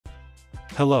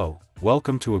Hello,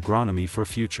 welcome to Agronomy for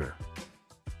Future.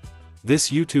 This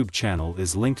YouTube channel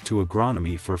is linked to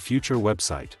Agronomy for Future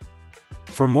website.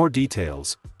 For more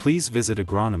details, please visit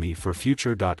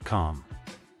agronomyforfuture.com.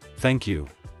 Thank you.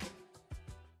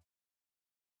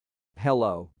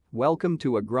 Hello, welcome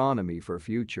to Agronomy for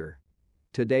Future.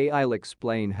 Today I'll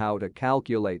explain how to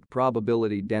calculate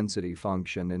probability density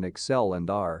function in Excel and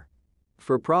R.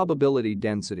 For probability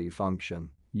density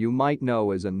function, you might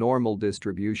know as a normal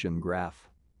distribution graph.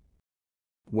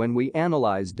 When we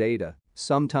analyze data,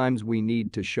 sometimes we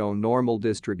need to show normal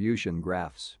distribution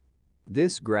graphs.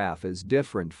 This graph is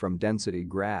different from density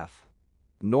graph.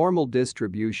 Normal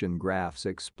distribution graphs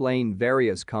explain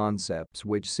various concepts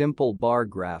which simple bar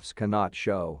graphs cannot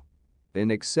show.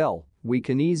 In Excel, we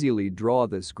can easily draw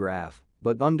this graph,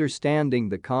 but understanding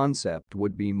the concept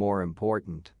would be more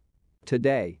important.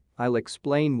 Today, I'll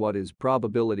explain what is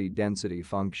probability density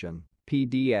function,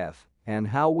 PDF, and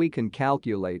how we can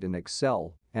calculate in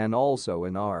Excel and also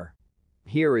in R.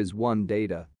 Here is one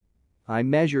data. I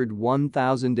measured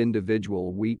 1,000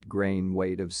 individual wheat grain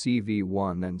weight of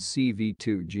CV1 and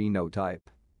CV2 genotype.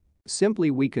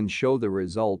 Simply we can show the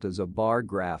result as a bar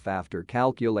graph after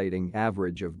calculating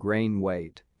average of grain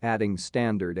weight, adding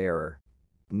standard error.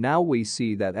 Now we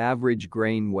see that average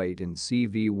grain weight in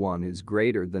CV1 is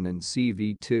greater than in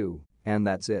CV2, and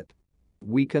that's it.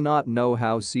 We cannot know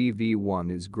how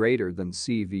CV1 is greater than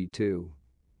CV2.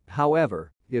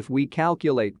 However, if we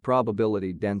calculate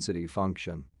probability density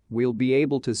function, we'll be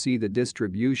able to see the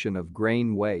distribution of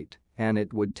grain weight, and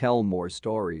it would tell more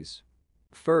stories.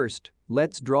 First,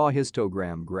 let's draw a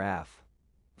histogram graph.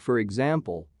 For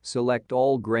example, select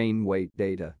all grain weight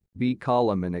data, B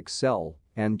column in Excel,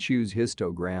 and choose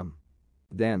histogram.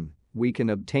 Then, we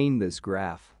can obtain this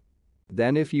graph.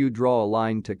 Then if you draw a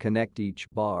line to connect each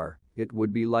bar, it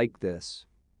would be like this.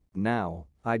 Now,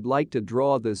 I'd like to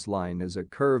draw this line as a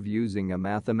curve using a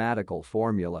mathematical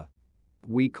formula.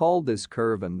 We call this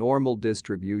curve a normal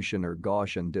distribution or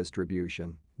Gaussian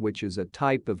distribution, which is a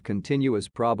type of continuous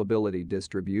probability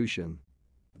distribution.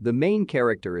 The main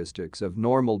characteristics of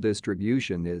normal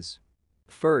distribution is: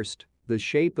 first, the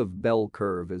shape of bell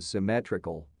curve is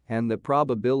symmetrical, and the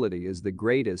probability is the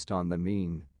greatest on the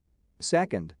mean.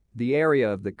 Second, the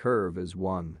area of the curve is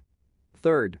 1.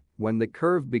 Third, when the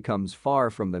curve becomes far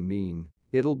from the mean,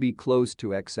 it'll be close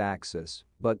to x-axis,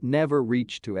 but never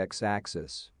reach to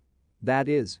x-axis. That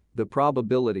is, the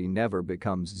probability never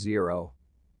becomes 0.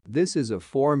 This is a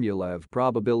formula of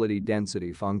probability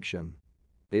density function.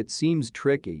 It seems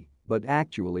tricky, but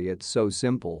actually it's so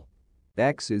simple.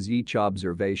 X is each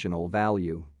observational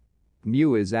value.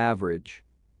 Mu is average.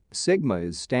 Sigma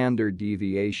is standard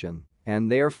deviation,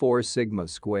 and therefore sigma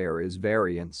square is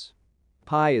variance.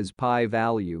 Pi is pi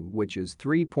value, which is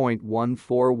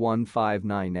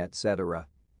 3.14159, etc.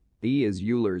 E is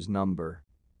Euler's number.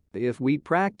 If we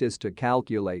practice to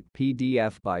calculate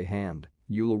PDF by hand,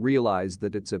 you'll realize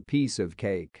that it's a piece of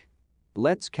cake.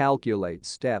 Let's calculate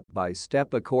step by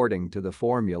step according to the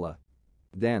formula.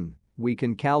 Then, we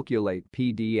can calculate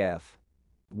PDF.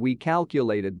 We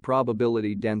calculated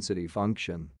probability density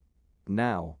function.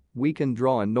 Now, we can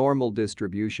draw a normal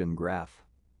distribution graph.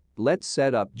 Let's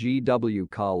set up GW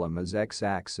column as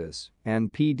x-axis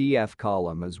and PDF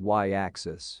column as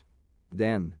y-axis.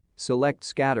 Then, select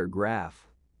scatter graph.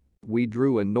 We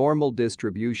drew a normal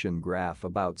distribution graph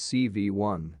about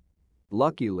CV1.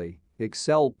 Luckily,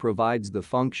 Excel provides the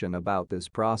function about this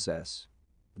process.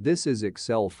 This is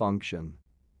Excel function.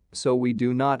 So we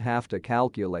do not have to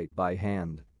calculate by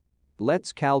hand.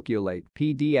 Let's calculate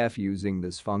PDF using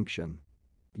this function.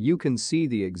 You can see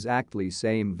the exactly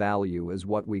same value as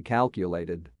what we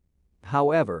calculated.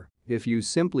 However, if you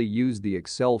simply use the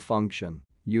Excel function,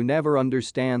 you never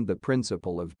understand the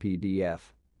principle of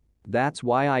PDF. That's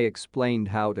why I explained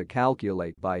how to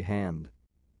calculate by hand.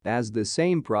 As the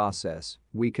same process,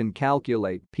 we can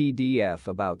calculate PDF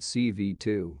about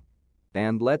CV2.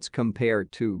 And let's compare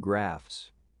two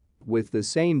graphs. With the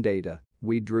same data,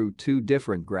 we drew two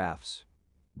different graphs.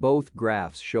 Both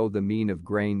graphs show the mean of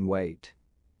grain weight.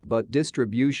 But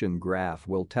distribution graph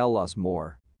will tell us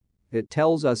more. It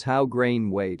tells us how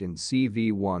grain weight in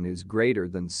CV1 is greater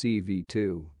than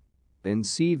CV2. In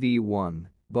CV1,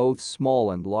 both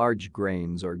small and large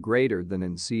grains are greater than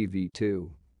in CV2.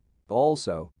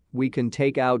 Also, we can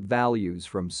take out values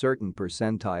from certain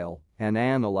percentile and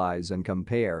analyze and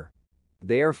compare.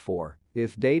 Therefore,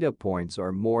 if data points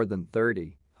are more than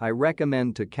 30, I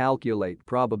recommend to calculate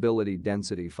probability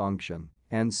density function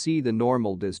and see the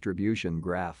normal distribution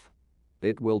graph.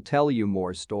 It will tell you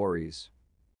more stories.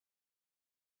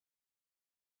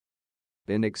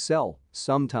 In Excel,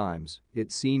 sometimes,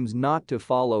 it seems not to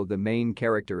follow the main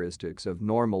characteristics of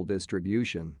normal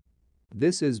distribution.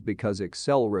 This is because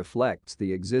Excel reflects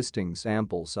the existing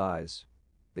sample size.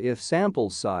 If sample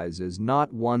size is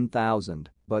not 1,000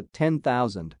 but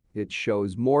 10,000, it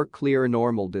shows more clear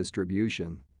normal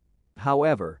distribution.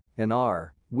 However, in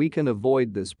R, we can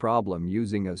avoid this problem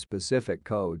using a specific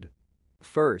code.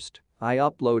 First, I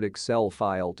upload Excel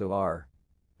file to R.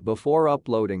 Before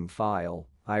uploading file,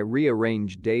 I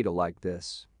rearrange data like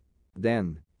this.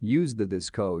 Then, use this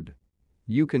code.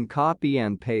 You can copy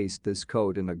and paste this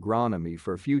code in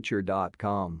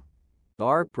agronomyforfuture.com.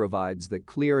 R provides the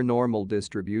clear normal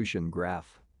distribution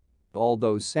graph.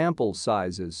 Although sample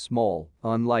size is small,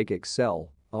 unlike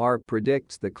Excel, R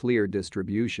predicts the clear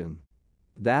distribution.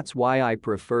 That's why I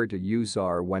prefer to use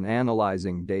R when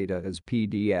analyzing data as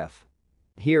PDF.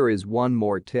 Here is one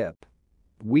more tip.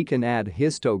 We can add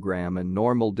histogram and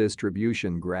normal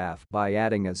distribution graph by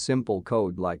adding a simple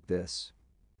code like this.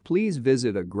 Please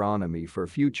visit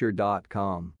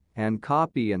agronomyforfuture.com and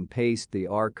copy and paste the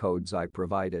R codes I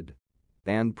provided.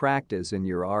 And practice in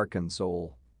your R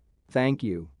console. Thank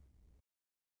you.